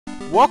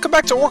Welcome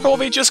back to Oracle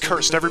of Ages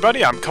Cursed,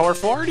 everybody. I'm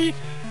Colorful Arty,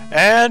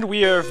 and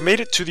we have made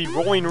it to the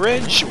Rolling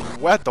Ridge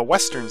at the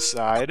western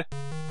side.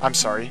 I'm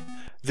sorry,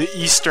 the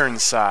eastern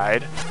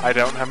side. I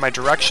don't have my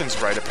directions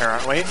right,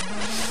 apparently.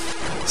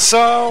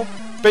 So,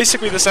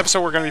 basically this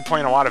episode we're going to be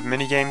playing a lot of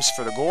mini-games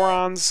for the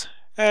Gorons,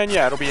 and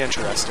yeah, it'll be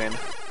interesting.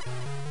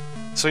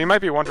 So you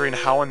might be wondering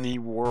how in the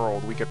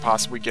world we could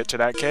possibly get to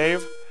that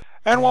cave,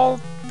 and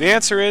well, the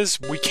answer is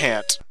we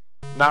can't.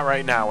 Not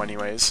right now,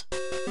 anyways.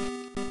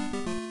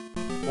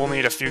 We'll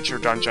need a future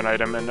dungeon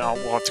item, and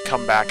we'll have to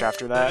come back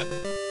after that.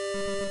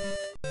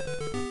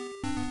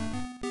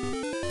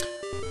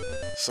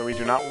 So we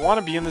do not want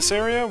to be in this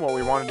area. What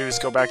we want to do is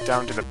go back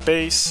down to the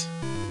base.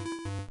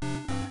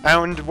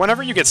 And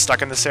whenever you get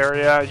stuck in this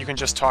area, you can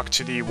just talk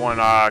to the one,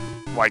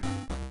 like,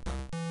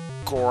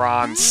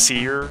 Goron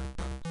Seer,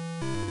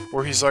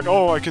 where he's like,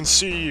 oh, I can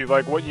see,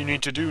 like, what you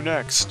need to do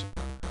next.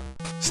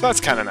 So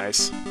that's kind of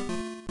nice.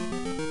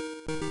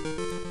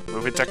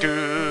 Move it,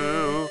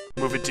 Deku!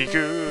 Move it,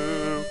 Deku!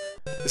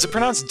 Is it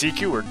pronounced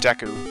Deku or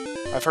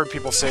Deku? I've heard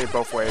people say it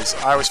both ways.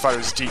 I always thought it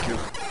was Deku.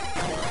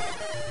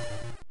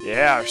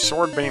 Yeah,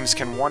 sword beams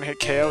can one-hit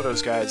KO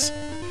those guys.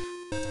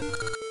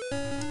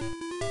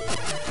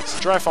 So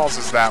Dry Falls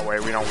is that way.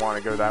 We don't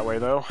want to go that way,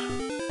 though.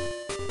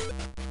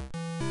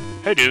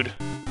 Hey, dude.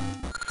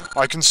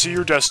 I can see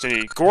your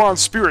destiny. Goron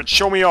spirit,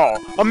 show me all.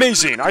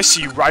 Amazing! I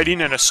see you riding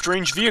in a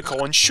strange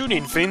vehicle and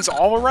shooting things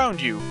all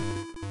around you.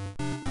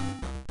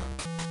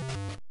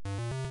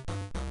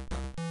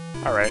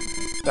 Alright,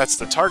 that's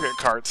the target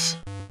carts.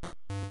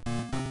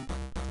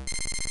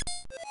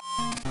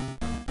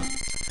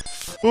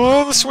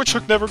 Oh, the switch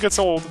hook never gets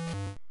old.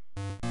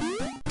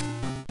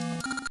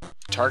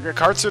 Target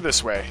carts are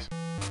this way.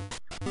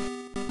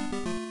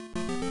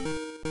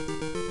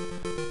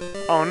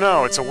 Oh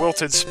no, it's a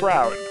wilted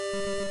sprout.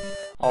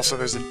 Also,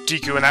 there's a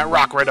Deku in that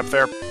rock right up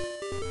there.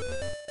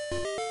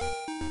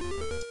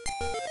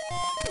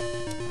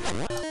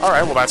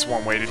 Alright, well that's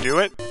one way to do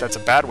it. That's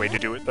a bad way to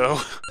do it, though.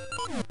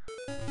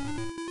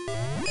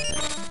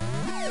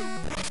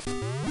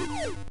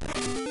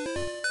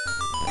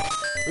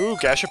 Ooh,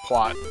 Gacha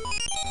Plot.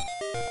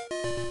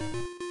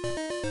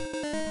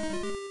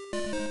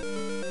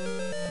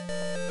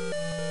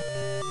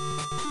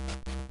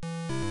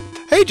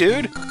 Hey,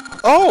 dude!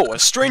 Oh, a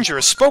stranger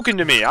has spoken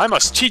to me! I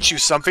must teach you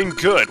something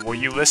good. Will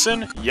you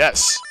listen?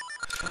 Yes.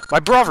 My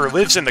brother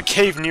lives in the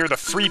cave near the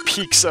free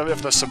peaks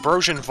of the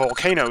Subrosian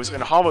volcanoes in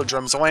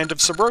Holodrum's land of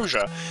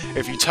Subrosia.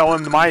 If you tell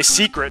him my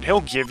secret,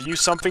 he'll give you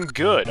something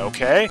good,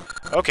 okay?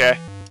 Okay.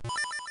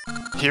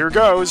 Here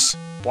goes.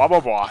 Blah,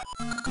 blah, blah.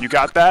 You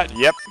got that?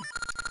 Yep.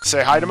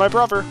 Say hi to my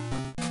brother.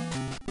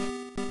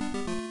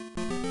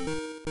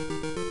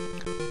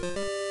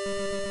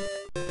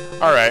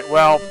 Alright,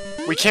 well,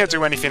 we can't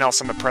do anything else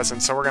in the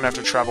present, so we're gonna have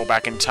to travel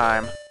back in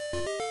time.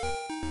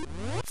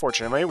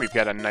 Fortunately, we've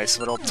got a nice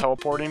little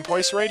teleporting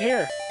place right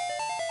here.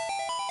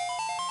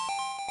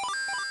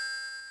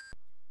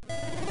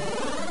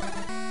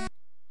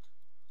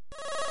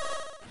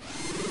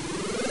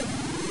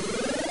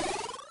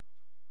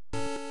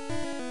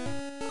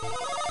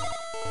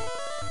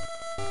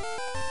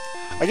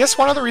 I guess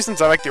one of the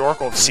reasons I like the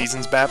Oracle of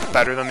Seasons map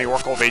better than the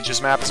Oracle of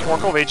Ages map is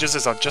Oracle of Ages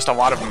is just a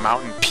lot of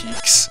mountain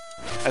peaks,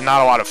 and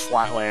not a lot of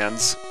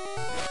flatlands.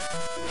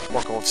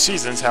 Oracle of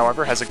Seasons,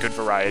 however, has a good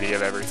variety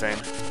of everything.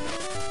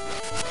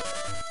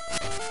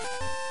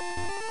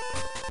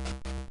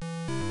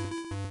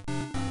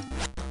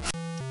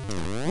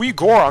 We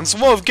Gorons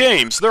love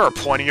games! There are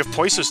plenty of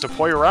places to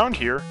play around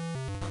here.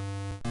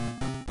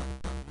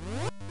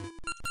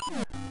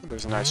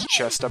 There's a nice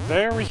chest up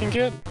there we can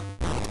get.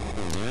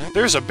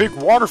 There's a big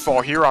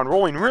waterfall here on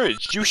Rolling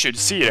Ridge. You should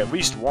see it at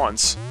least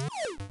once.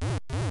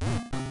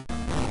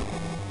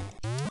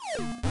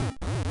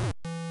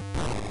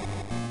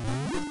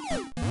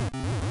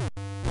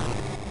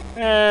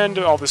 And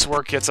all this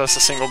work gets us a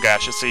single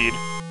Gacha Seed.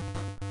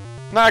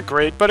 Not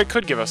great, but it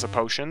could give us a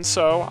potion,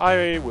 so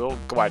I will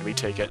gladly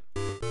take it.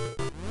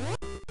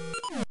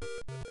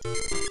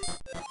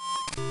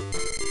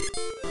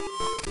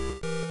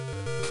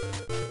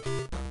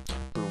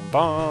 Boom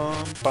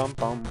bum bum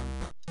bum.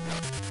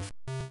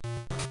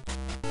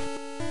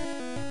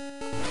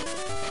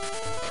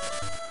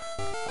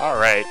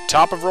 Alright,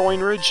 top of Rolling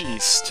Ridge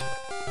East.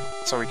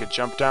 So we could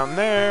jump down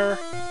there.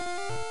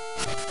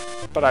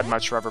 But I'd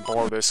much rather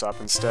blow this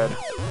up instead.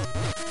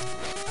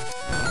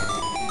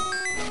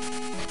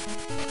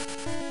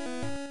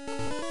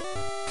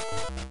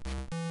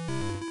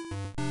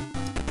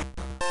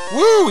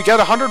 Woo! We got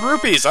 100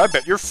 rupees! I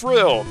bet you're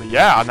thrilled!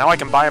 Yeah, now I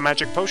can buy a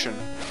magic potion.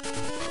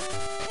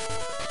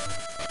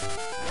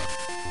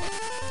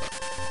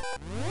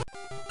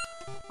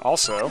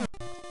 Also,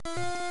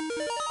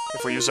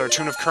 if we use our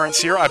Tune of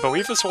Currents here, I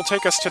believe this will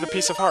take us to the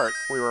Piece of Heart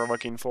we were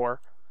looking for.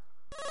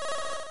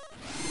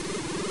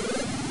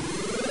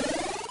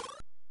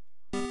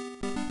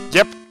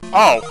 Yep.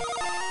 Oh!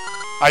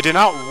 I did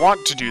not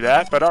want to do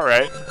that, but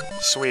alright.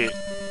 Sweet.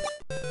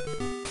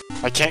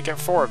 I can't get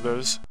 4 of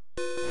those.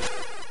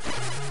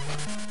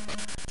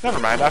 Never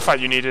mind, I thought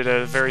you needed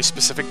a very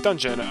specific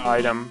dungeon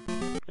item.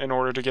 in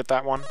order to get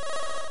that one.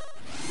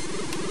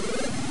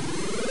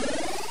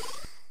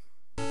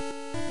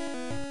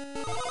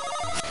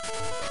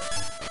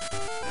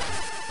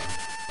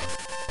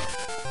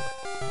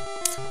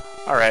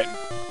 Alright.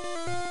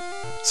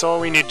 So all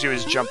we need to do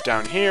is jump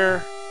down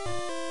here.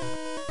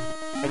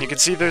 And you can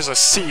see there's a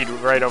seed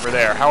right over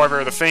there.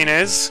 However, the thing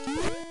is,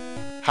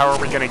 how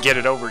are we going to get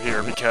it over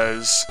here?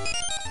 Because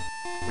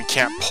we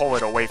can't pull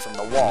it away from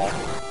the wall.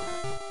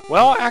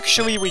 Well,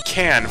 actually we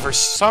can. For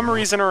some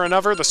reason or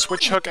another, the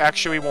switch hook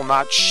actually will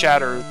not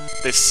shatter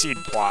this seed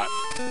plot.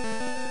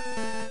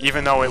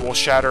 Even though it will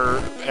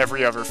shatter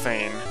every other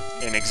thing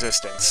in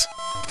existence.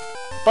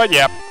 But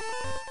yep.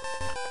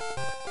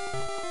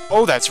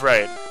 Oh, that's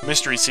right.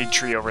 Mystery seed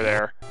tree over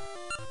there.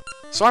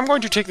 So I'm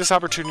going to take this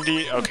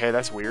opportunity... Okay,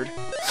 that's weird.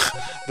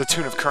 The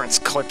Tune of Currents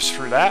clips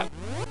through that.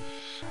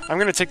 I'm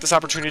going to take this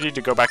opportunity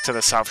to go back to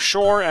the South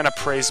Shore and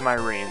appraise my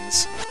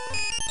reins.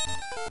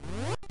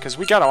 Because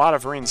we got a lot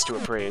of reins to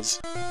appraise.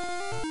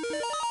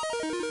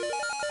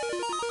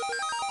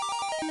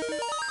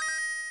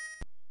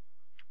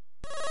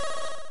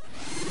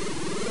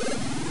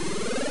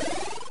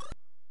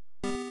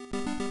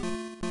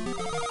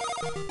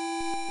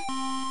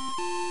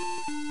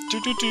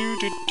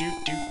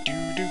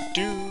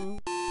 Do-do-do-do-do-do-do-do-do.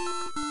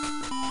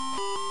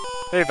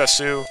 Hey,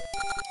 Vasu.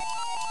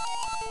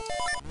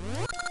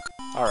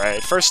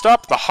 Alright, first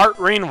up, the Heart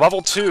Ring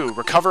Level 2.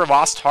 Recover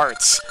Lost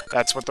Hearts.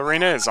 That's what the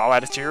ring is. I'll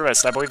add it to your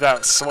list. I believe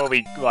that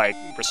slowly, like,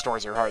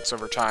 restores your hearts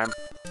over time.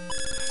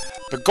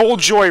 The Gold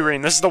Joy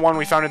Ring. This is the one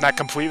we found in that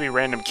completely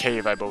random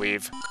cave, I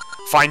believe.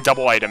 Find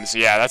double items.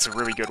 Yeah, that's a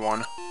really good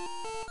one.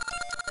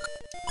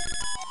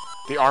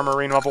 The Armor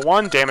Ring Level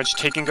 1. Damage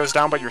taken goes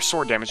down, but your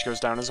sword damage goes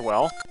down as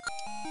well.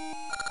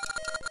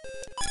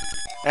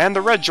 And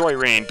the Red Joy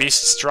Ring.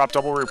 Beasts drop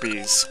double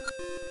rupees.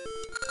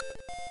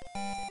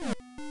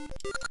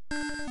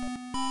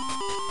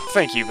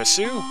 Thank you,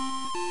 Vasu.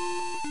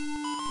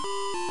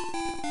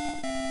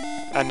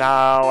 And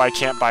now I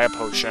can't buy a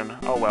potion.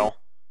 Oh well.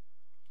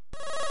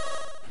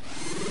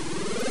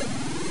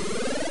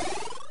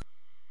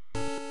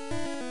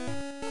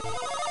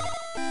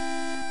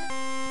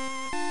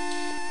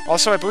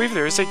 Also, I believe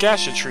there is a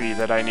gacha tree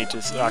that I need to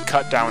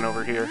cut down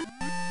over here.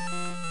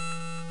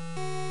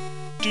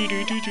 Do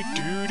do do do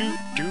do do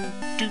do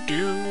do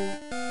do.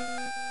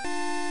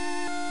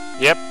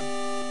 Yep.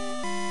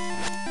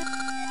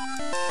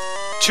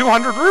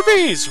 200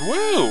 rupees!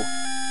 Woo!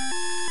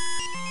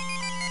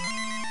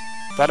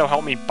 That'll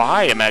help me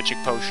buy a magic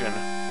potion.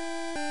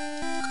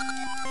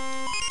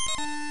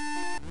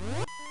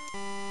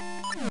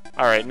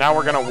 Alright, now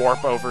we're gonna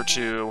warp over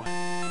to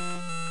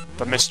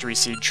the mystery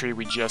seed tree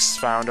we just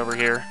found over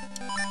here.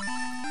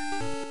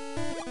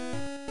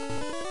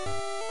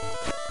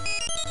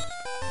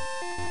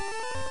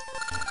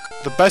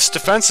 The best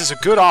defense is a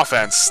good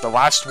offense. The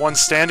last one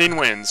standing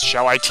wins.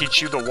 Shall I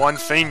teach you the one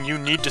thing you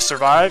need to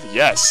survive?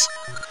 Yes.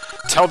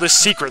 Tell this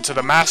secret to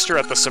the master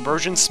at the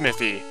Subversion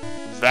Smithy.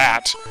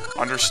 That.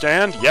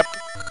 Understand? Yep.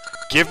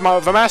 Give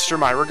the master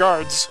my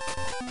regards.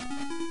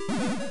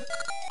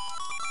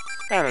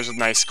 And there's a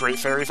nice Great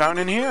Fairy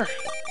Fountain in here.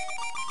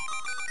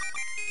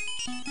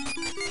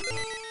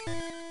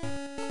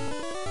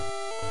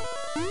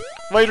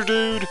 Later,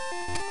 dude!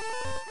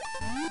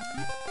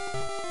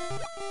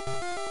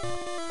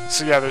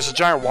 So yeah, there's a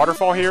giant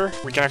waterfall here.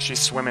 We can actually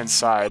swim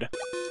inside.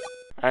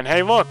 And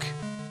hey, look!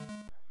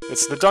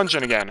 It's the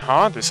dungeon again,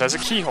 huh? This has a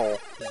keyhole.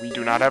 We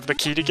do not have the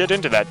key to get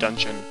into that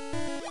dungeon.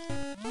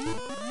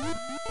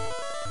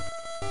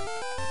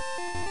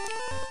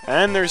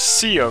 And there's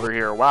sea over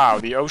here. Wow,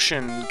 the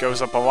ocean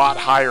goes up a lot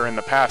higher in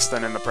the past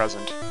than in the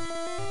present.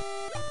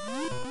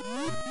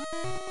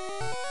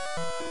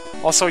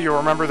 Also, you'll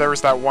remember there was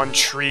that one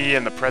tree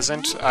in the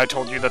present. I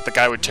told you that the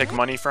guy would take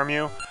money from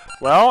you.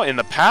 Well, in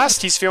the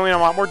past, he's feeling a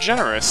lot more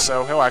generous,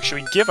 so he'll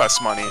actually give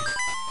us money.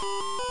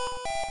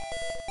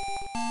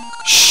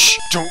 Shh!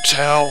 Don't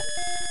tell!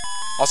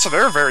 Also,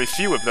 there are very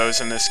few of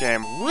those in this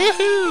game.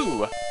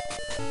 Woohoo!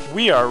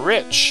 We are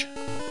rich!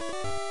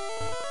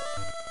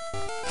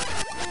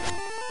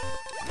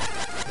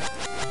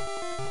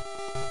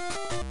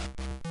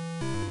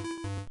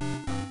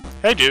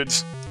 Hey,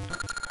 dudes.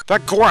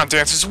 That Goron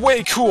dance is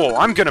way cool!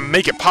 I'm gonna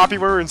make it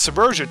popular in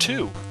Subversia,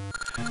 too!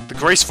 The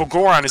graceful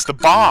Goron is the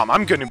bomb!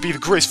 I'm gonna be the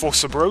graceful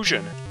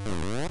Subversian!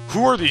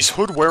 Who are these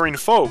hood-wearing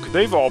folk?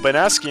 They've all been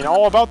asking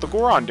all about the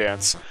Goron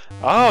dance.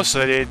 Oh,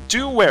 so they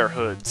do wear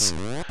hoods.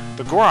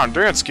 The Goron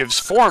dance gives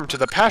form to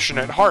the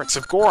passionate hearts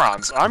of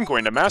Gorons. I'm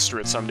going to master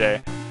it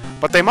someday.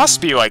 But they must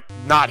be, like,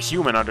 not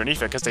human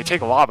underneath it, because they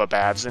take lava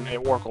baths in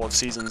Oracle of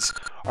Seasons.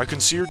 I can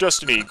see your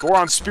destiny.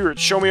 Goron spirit,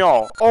 show me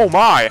all. Oh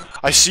my!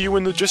 I see you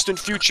in the distant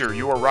future.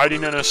 You are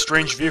riding in a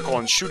strange vehicle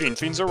and shooting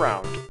things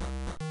around.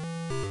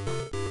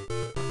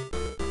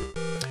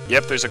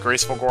 Yep, there's a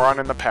graceful Goron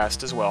in the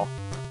past as well.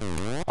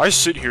 I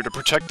sit here to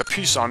protect the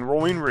peace on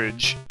Rolling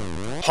Ridge.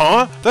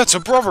 Huh? That's a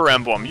brother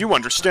emblem. You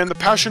understand the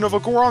passion of a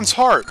Goron's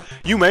heart.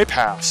 You may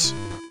pass.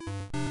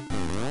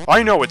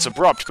 I know it's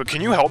abrupt, but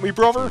can you help me,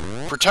 brother?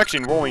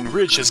 Protecting Rolling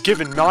Ridge has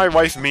given my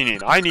life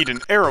meaning. I need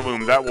an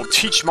heirloom that will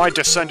teach my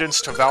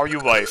descendants to value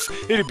life.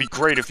 It'd be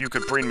great if you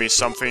could bring me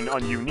something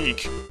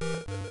unique.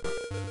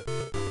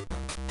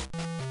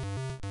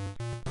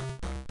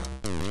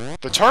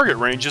 The target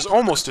range is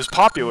almost as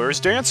popular as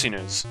dancing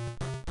is.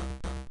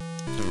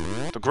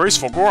 The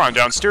graceful Goron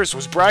downstairs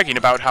was bragging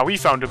about how he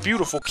found a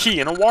beautiful key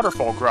in a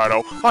waterfall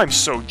grotto. I'm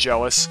so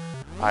jealous.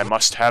 I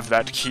must have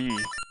that key.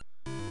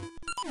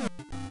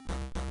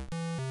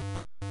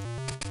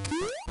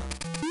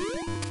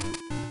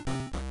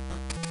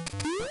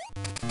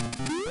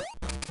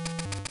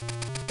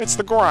 It's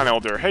the Goron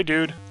Elder. Hey,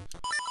 dude.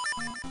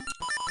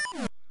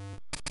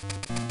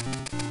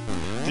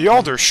 The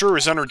Elder sure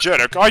is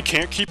energetic. I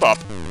can't keep up.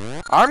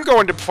 I'm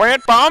going to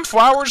plant bomb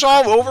flowers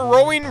all over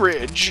Rolling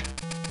Ridge.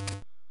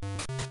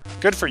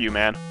 Good for you,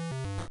 man.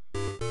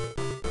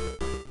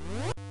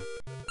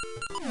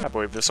 I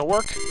believe this'll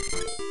work.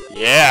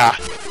 Yeah!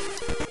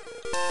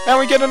 And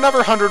we get another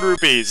 100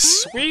 rupees.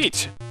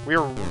 Sweet! We're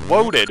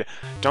loaded.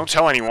 Don't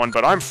tell anyone,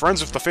 but I'm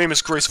friends with the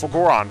famous Graceful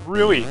Goron.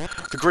 Really?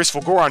 The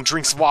Graceful Goron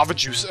drinks lava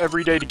juice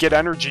every day to get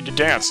energy to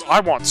dance. I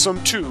want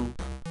some too.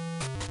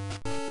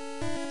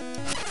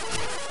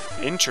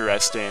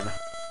 Interesting.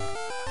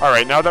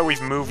 Alright, now that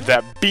we've moved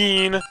that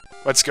bean,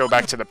 let's go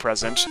back to the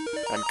present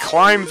and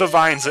climb the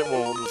vines it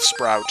will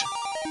sprout.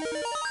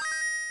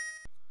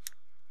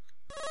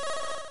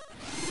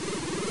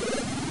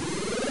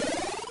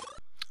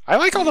 I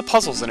like all the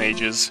puzzles and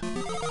ages.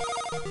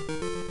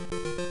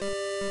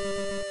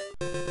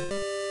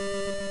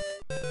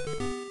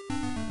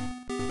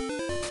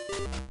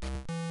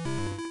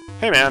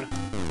 Hey man,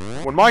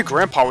 when my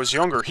grandpa was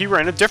younger, he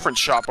ran a different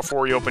shop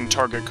before he opened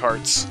Target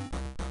Carts.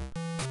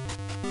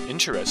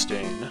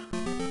 Interesting.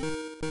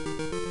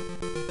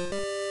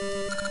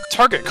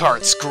 Target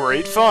Carts,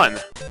 great fun!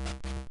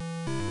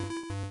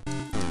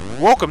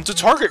 Welcome to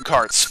Target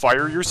Carts!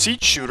 Fire your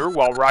seat shooter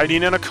while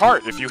riding in a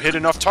cart. If you hit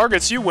enough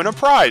targets, you win a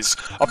prize!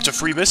 Up to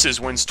 3 misses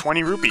wins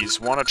 20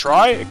 rupees. Wanna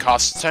try? It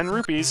costs 10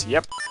 rupees.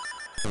 Yep.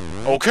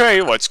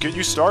 Okay, let's get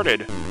you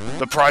started.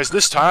 The prize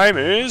this time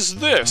is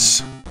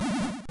this!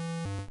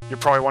 You're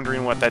probably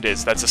wondering what that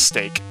is. That's a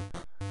steak.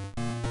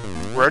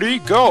 Ready?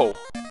 Go!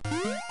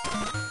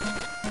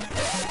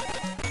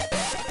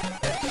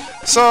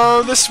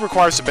 So, this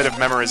requires a bit of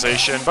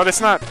memorization, but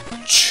it's not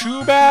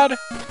too bad.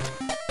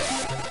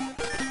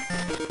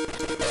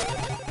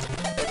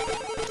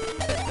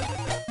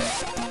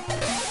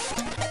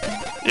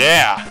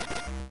 Yeah!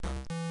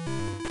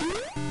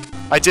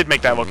 I did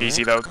make that look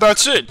easy, though.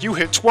 That's it! You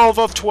hit 12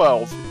 of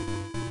 12!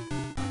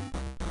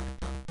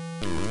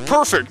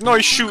 Perfect!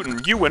 Nice shooting!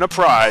 You win a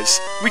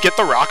prize! We get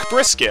the rock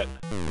brisket!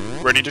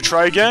 Ready to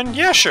try again?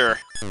 Yeah, sure!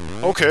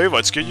 Okay,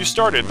 let's get you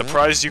started. The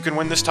prize you can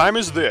win this time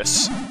is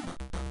this.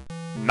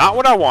 Not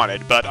what I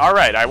wanted, but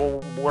alright, I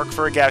will work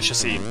for a gaseous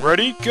seed.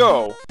 Ready?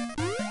 Go!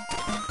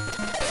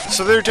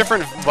 So there are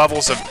different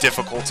levels of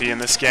difficulty in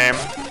this game.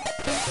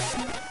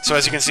 So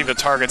as you can see, the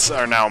targets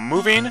are now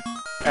moving,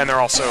 and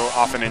they're also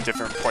often in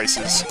different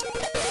places.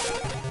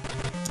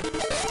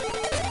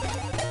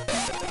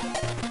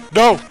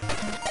 No!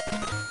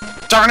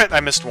 Darn it,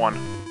 I missed one.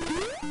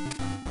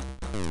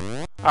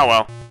 Oh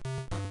well.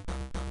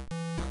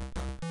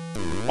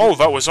 Oh,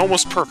 that was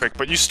almost perfect,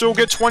 but you still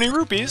get 20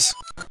 rupees.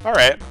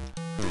 Alright.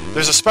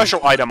 There's a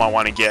special item I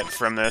want to get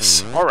from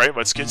this. Alright,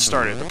 let's get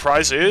started. The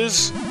prize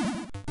is...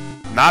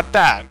 not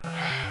that.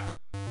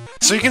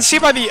 So you can see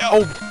by the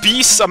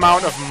obese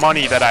amount of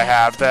money that I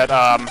have that,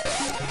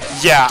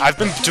 yeah, I've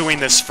been doing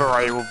this for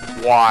a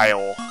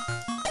while.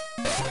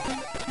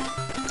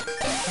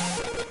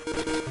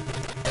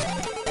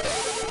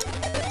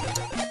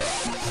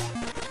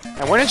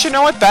 And wouldn't you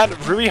know it,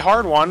 that really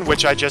hard one,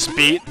 which I just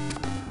beat,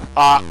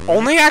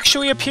 only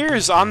actually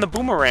appears on the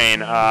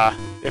boomerang,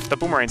 if the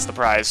boomerang's the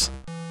prize.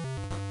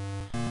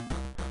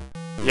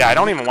 Yeah, I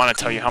don't even want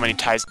to tell you how many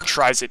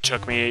tries it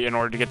took me in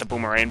order to get the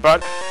boomerang,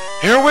 but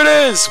here it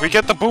is! We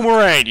get the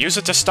boomerang! Use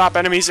it to stop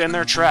enemies in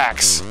their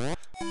tracks.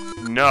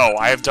 No,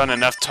 I have done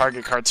enough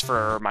target cards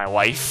for my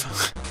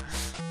life.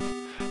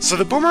 So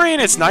the boomerang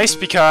is nice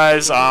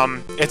because,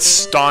 it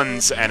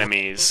stuns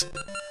enemies,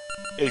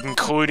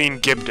 including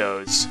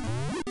Gibdos.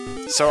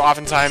 So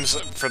oftentimes,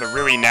 for the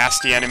really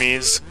nasty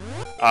enemies,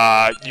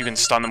 you can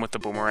stun them with the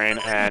boomerang,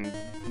 and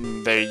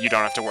you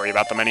don't have to worry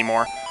about them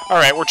anymore.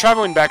 Alright, we're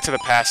traveling back to the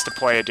past to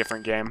play a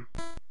different game.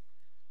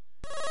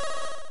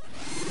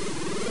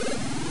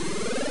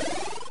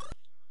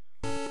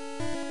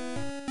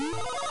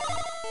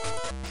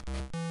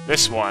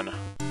 This one.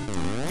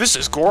 This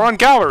is Goron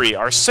Gallery!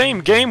 Our same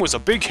game was a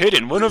big hit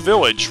in Luna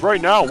Village.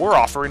 Right now, we're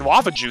offering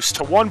lava juice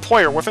to one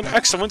player with an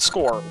excellent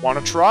score.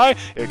 Wanna try?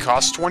 It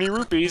costs 20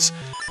 rupees.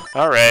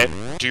 Alright,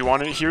 do you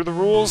want to hear the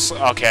rules?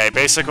 Okay,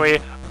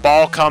 basically,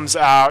 ball comes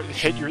out,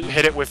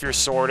 hit it with your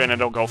sword, and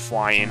it'll go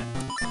flying.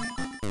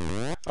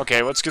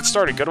 Okay, let's get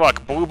started. Good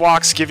luck. Blue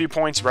blocks give you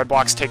points, red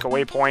blocks take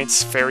away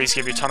points, fairies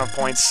give you a ton of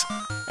points,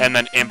 and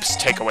then imps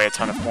take away a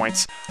ton of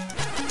points.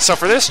 So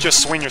for this,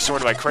 just swing your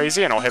sword like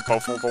crazy, and I'll hit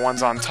both of the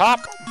ones on top.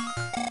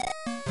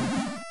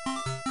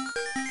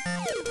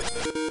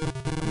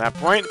 that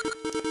point.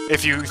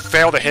 If you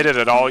fail to hit it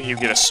at all, you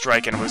get a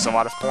strike and lose a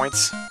lot of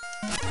points.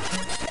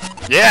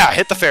 Yeah,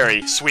 hit the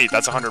fairy. Sweet,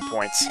 that's 100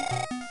 points.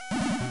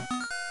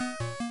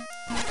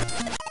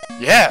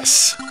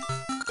 Yes!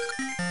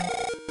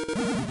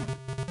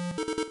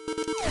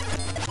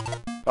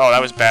 Oh,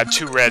 that was bad.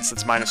 2 reds,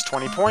 that's minus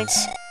 20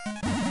 points.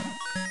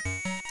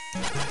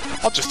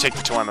 I'll just take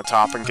the 2 on the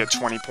top and get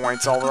 20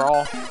 points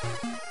overall.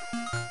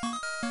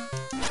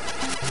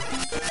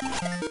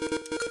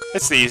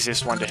 It's the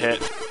easiest one to hit.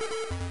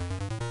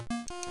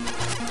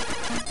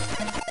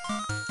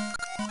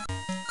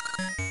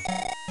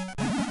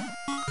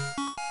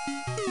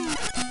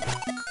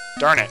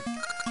 Darn it.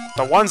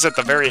 The ones at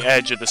the very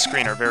edge of the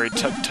screen are very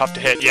tough to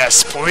hit.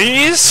 Yes,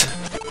 please!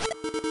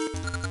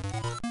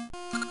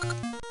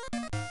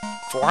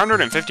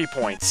 450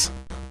 points.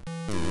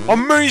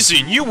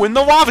 Amazing! You win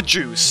the lava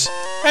juice!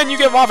 And you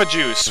get lava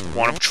juice!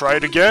 Want to try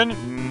it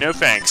again? No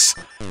thanks.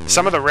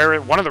 One of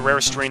the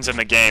rarest rings in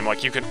the game,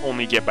 like, you can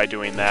only get by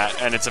doing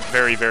that, and it's a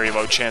very, very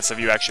low chance of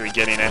you actually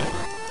getting it.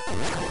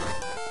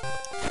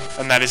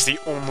 And that is the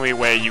only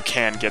way you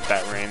can get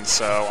that ring,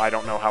 so I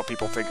don't know how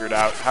people figured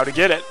out how to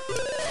get it.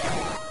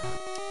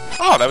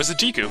 Oh, that was a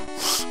Deku.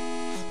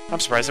 I'm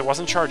surprised it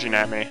wasn't charging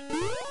at me.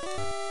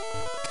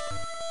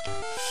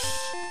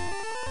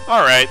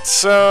 Alright,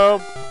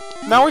 so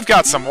now we've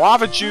got some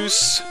lava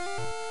juice.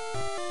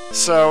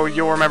 So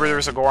you'll remember there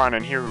was a Goron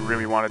in here who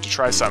really wanted to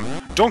try some.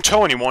 Don't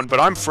tell anyone, but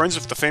I'm friends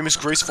with the famous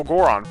Graceful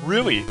Goron.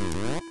 Really?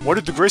 What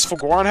did the Graceful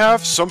Goron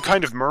have? Some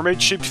kind of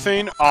mermaid-shaped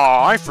thing?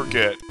 Aw, I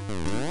forget.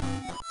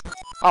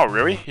 Oh,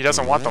 really? He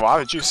doesn't want the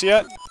lava juice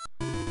yet?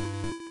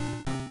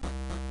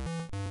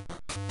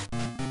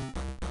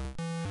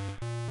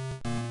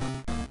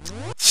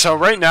 So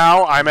right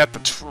now, I'm at the,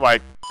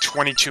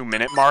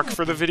 22-minute mark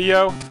for the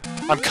video.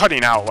 I'm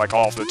cutting out, like,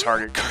 all of the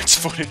target cards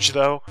footage,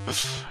 though.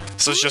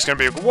 So it's just gonna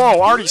be like,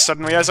 whoa, Arty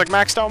suddenly has, like,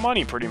 maxed out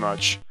money, pretty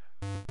much.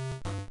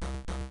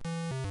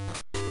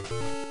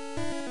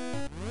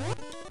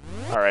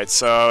 Alright,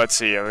 so, let's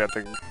see, we got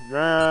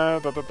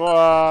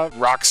the,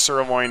 rock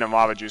sirloin and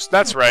lava juice.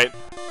 That's right.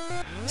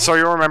 So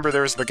you'll remember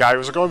there's the guy who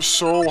was like, I'm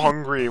so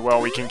hungry.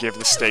 Well, we can give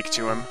the steak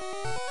to him.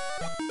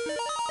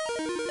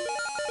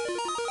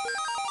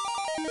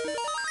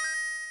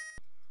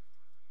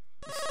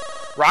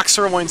 Rock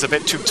sirloin's a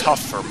bit too tough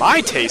for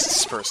my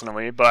tastes,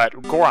 personally, but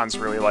Gorons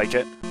really like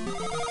it.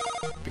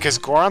 Because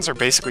Gorons are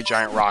basically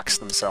giant rocks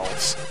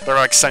themselves. They're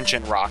like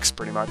sentient rocks,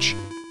 pretty much.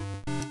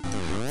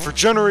 For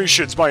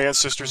generations, my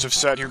ancestors have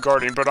sat here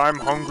guarding, but I'm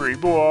hungry.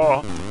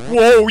 Blah.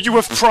 Whoa, you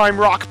have prime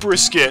rock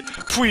brisket!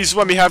 Please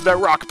let me have that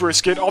rock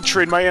brisket. I'll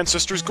trade my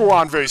ancestors'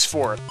 Goron vase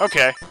for it.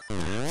 Okay.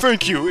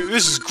 Thank you,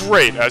 this is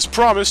great, as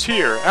promised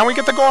here. And we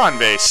get the Goron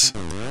vase.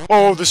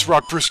 Oh, this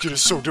rock brisket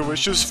is so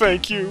delicious,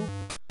 thank you.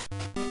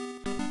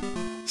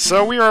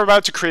 So we are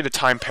about to create a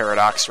time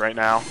paradox right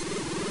now.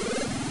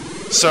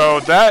 So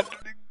that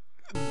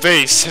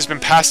vase has been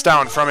passed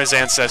down from his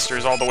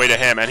ancestors all the way to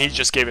him, and he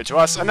just gave it to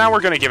us, and now we're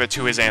going to give it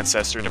to his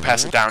ancestor to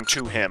pass it down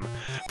to him.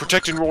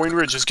 Protecting Rolling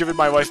Ridge has given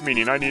my life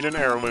meaning. I need an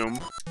heirloom.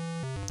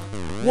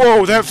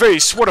 Whoa, that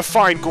vase! What a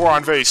fine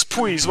Goron vase!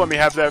 Please let me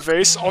have that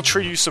vase. I'll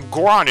trade you some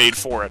Goronade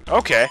for it.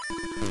 Okay.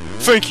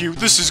 Thank you,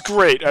 this is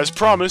great, as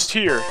promised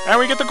here. And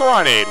we get the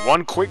Goronade.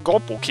 One quick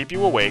gulp will keep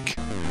you awake.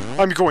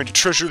 I'm going to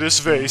treasure this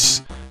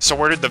vase. So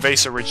where did the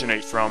vase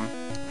originate from?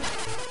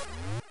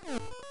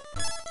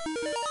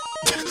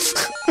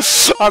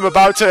 I'm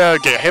about to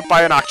get hit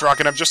by an Octorok,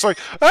 and I'm just like,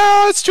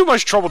 it's too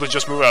much trouble to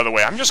just move out of the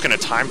way. I'm just gonna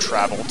time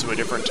travel to a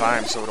different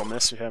time so it'll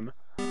miss him.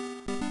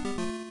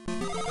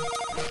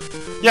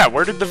 Yeah,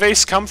 where did the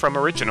vase come from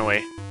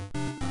originally?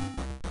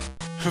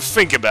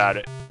 Think about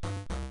it.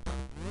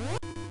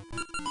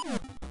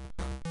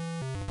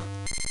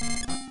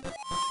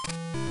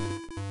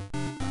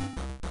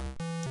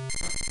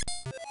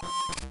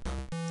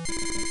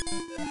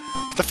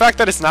 The fact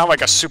that it's not,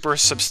 like, a super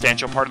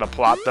substantial part of the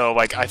plot, though,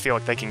 like, I feel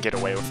like they can get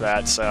away with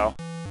that, so...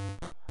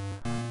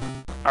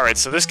 Alright,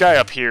 so this guy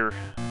up here...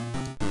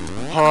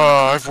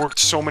 I've worked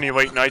so many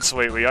late nights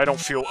lately, I don't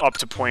feel up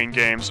to playing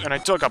games, and I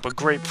dug up a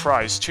great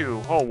prize,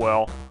 too. Oh,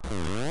 well.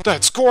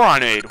 That's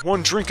Goronade!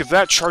 One drink of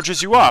that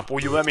charges you up.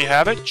 Will you let me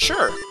have it?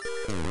 Sure.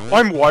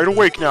 I'm wide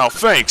awake now,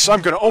 thanks.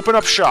 I'm gonna open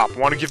up shop.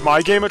 Want to give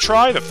my game a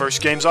try? The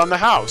first game's on the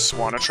house.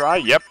 Want to try?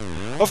 Yep.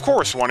 Of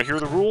course. Want to hear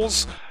the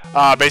rules?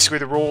 Basically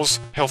the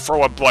rules, he'll throw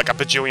like a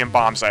bajillion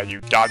bombs at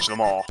you, dodge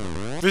them all.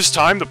 This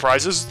time the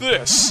prize is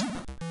this.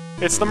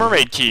 It's the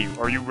mermaid key.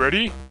 Are you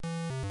ready?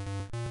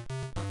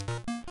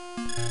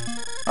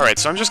 Alright,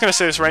 so I'm just gonna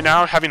say this right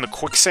now, having the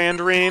quicksand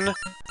ring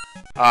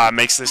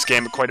makes this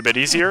game quite a bit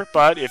easier,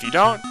 but if you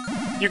don't,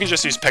 you can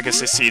just use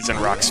Pegasus Seeds and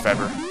Rock's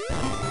Feather.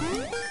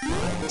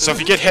 So if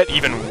you get hit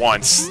even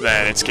once,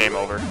 then it's game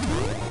over.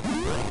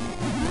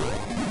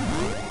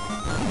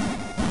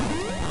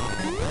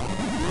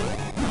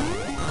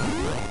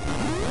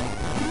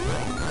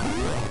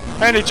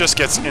 And it just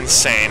gets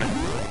insane.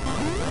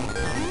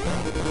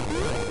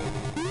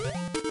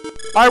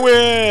 I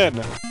win!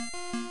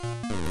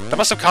 That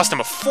must have cost him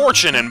a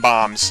fortune in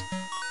bombs.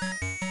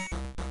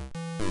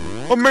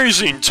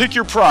 Amazing! Take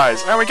your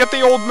prize! And we get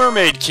the old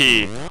mermaid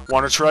key!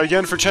 Want to try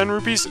again for 10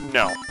 rupees?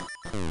 No.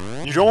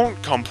 You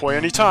don't come play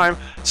anytime.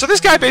 So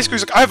this guy basically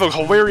is like, I have a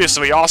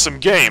hilariously awesome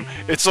game.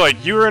 It's like,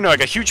 you're in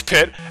like a huge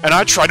pit, and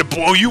I try to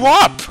blow you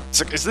up!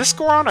 It's like, is this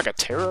Goron like a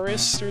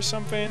terrorist or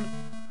something?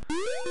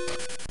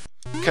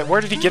 Okay,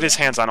 where did he get his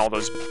hands on all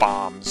those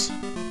bombs?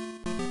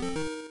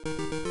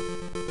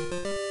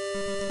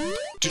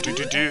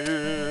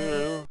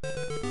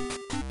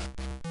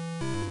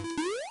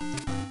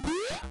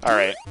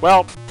 Alright,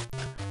 well,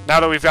 now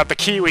that we've got the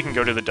key, we can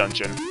go to the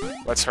dungeon.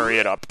 Let's hurry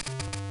it up.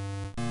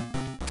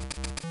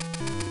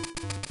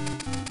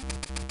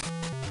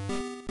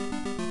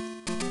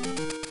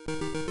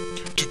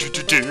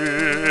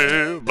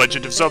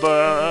 Legend of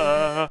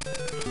Zelda!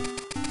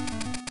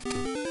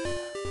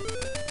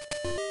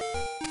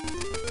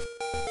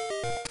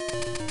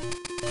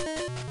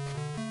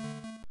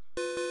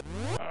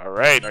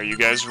 Alright, are you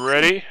guys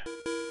ready?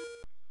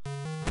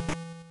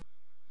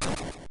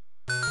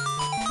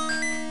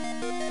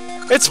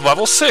 It's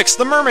level 6,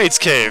 the Mermaid's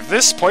Cave.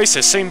 This place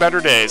has seen better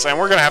days, and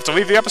we're gonna have to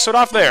leave the episode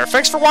off there.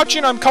 Thanks for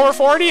watching, I'm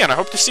Colorful Arty, and I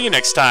hope to see you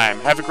next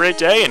time. Have a great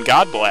day, and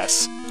God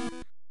bless.